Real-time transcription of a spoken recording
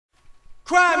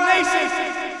Crime Nation,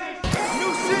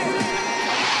 new shit.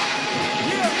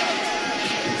 Yeah.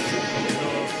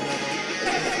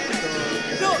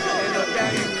 Look, 2K,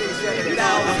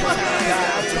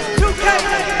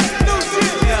 new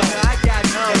shit. Yeah, I got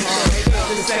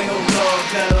this ain't no love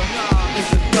letter, it's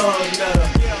a thug letter.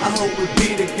 I hope we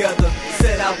be together,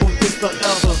 said I want this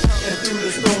forever. And through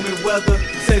the stormy weather,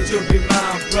 said you'll be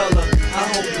my umbrella. I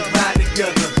hope we ride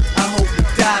together, I hope we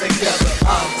die together.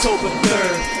 October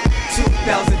 3rd,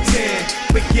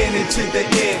 2010, beginning to the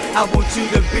end. I want you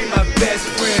to be my best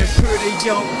friend. Pretty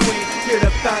young queen, you're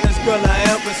the finest girl I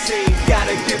ever seen.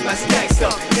 Gotta get my stacks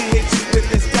up and hit you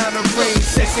with this diamond ring.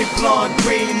 Sexy blonde,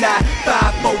 green eye,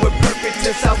 5'4" with perfect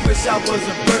lips. I wish I was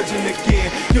a virgin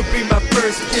again. You'll be my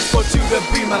first kiss, want you to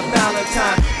be my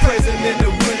Valentine. Present in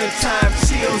the wintertime,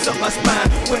 chills up my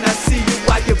spine. When I see you,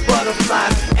 I get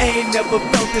butterflies. Ain't never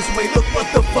felt this way, look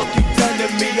what the fuck you done to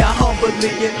me. I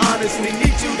humbly and honestly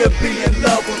need you to be in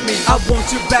love with me. I want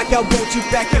you back, your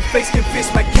face can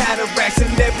fix my cataracts.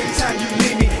 And every time you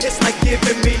leave me, it's like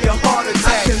giving me a heart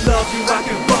attack. I can love you, I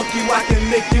can fuck you, I can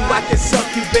lick you, I can suck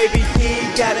you, baby. You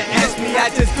ain't gotta ask me, I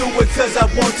just do it cause I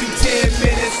want to. 10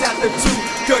 minutes after 2,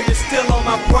 girl, you're still on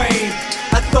my brain.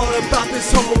 I thought about this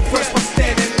whole verse while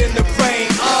standing in the rain.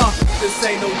 This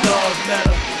ain't no love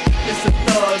letter, it's a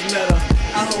thug letter.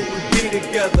 I hope we be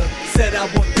together, said I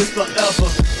want this forever.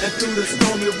 And through the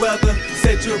stormy weather,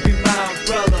 said you'll be my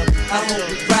umbrella. I hope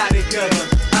we ride together,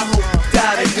 I hope we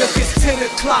die together. Look, it's 10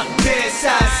 o'clock,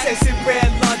 bedside, sexy red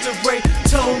lingerie,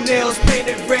 toenails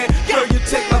painted red. Girl, you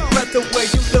take my breath away.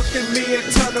 You look at me and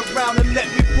turn around and let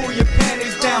me pull your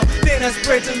panties down. Then I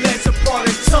spread your legs apart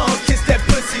and tongue kiss that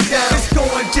pussy down. It's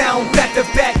going down back to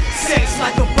back, sex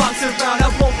like a boxing round.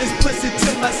 I want this pussy to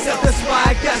myself, that's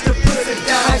why I got to put it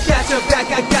down. I got your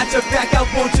back, I got your back. I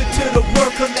want you till the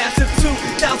world collapse. In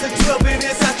 2012 it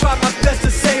is, I tried my best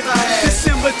to save my ass.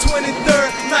 December 23rd,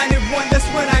 91, that's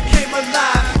when I came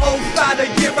alive. 05, the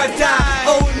year I died.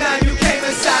 09, you came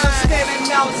inside. I'm standing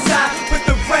outside with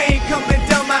the rain coming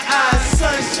down my eyes.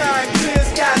 Sunshine, clear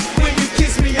skies. When you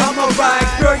kiss me, I'm alright.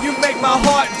 Girl, you make my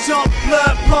heart jump,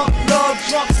 blood pump, love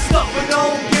drunk, stuff, but I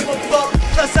don't give a fuck.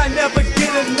 Plus I never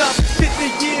get enough. 50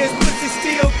 years, pussy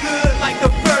still good like the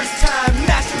first time.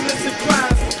 Nationalist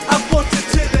crimes, I want you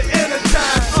to the end of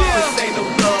time. This ain't no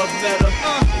love letter,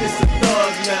 it's a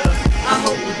thug letter. I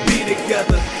hope we be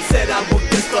together, said I want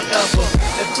this forever.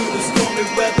 And through the stormy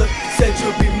weather,